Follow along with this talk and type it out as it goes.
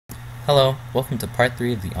Hello, welcome to part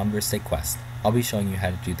 3 of the Onverse Day Quest. I'll be showing you how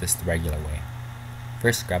to do this the regular way.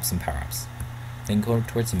 First, grab some power-ups. Then go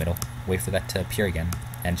towards the middle, wait for that to appear again,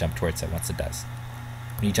 and jump towards it once it does.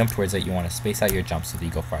 When you jump towards it, you want to space out your jumps so that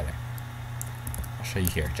you go farther. I'll show you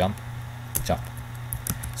here. Jump, jump.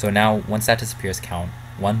 So now, once that disappears, count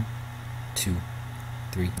 1, 2,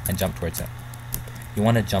 3, and jump towards it. You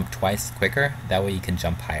want to jump twice quicker, that way you can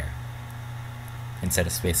jump higher, instead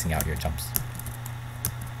of spacing out your jumps.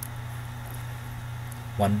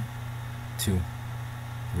 1, 2,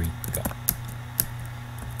 3, go.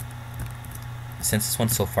 Since this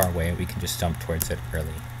one's so far away, we can just jump towards it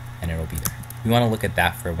early, and it'll be there. We want to look at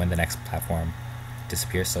that for when the next platform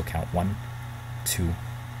disappears, so count 1, 2,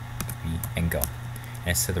 3, and go. And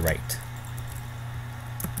it's to the right.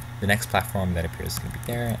 The next platform that appears is going to be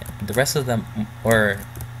there. The rest of them, or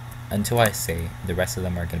until I say, the rest of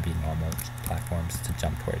them are going to be normal platforms to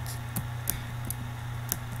jump towards.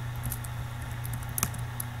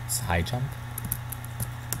 It's high jump.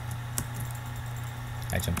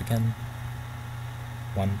 High jump again.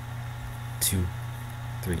 1, 2,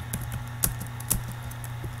 3.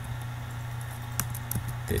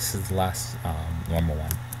 This is the last normal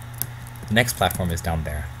one. The next platform is down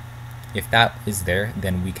there. If that is there,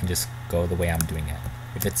 then we can just go the way I'm doing it.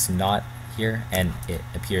 If it's not here and it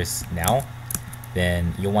appears now,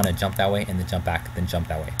 then you'll want to jump that way and then jump back, then jump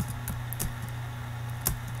that way.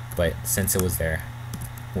 But since it was there,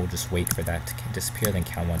 we'll just wait for that to disappear, then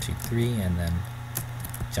count 1, 2, 3, and then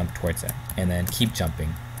jump towards it. And then keep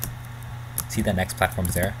jumping. See that next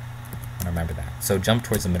platform's there? And remember that. So jump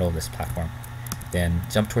towards the middle of this platform. Then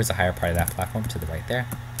jump towards the higher part of that platform to the right there.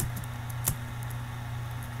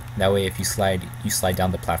 That way if you slide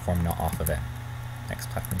down the platform, not off of it. Next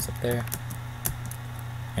platform's up there.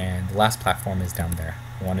 And the last platform is down there.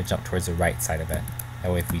 We want to jump towards the right side of it.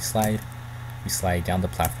 That way if we slide down the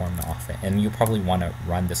platform, not off it. And you'll probably want to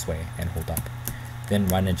run this way and hold up. Then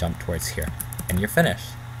run and jump towards here. And you're finished.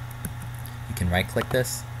 You can right click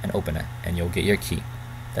this and open it, and you'll get your key.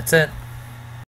 That's it.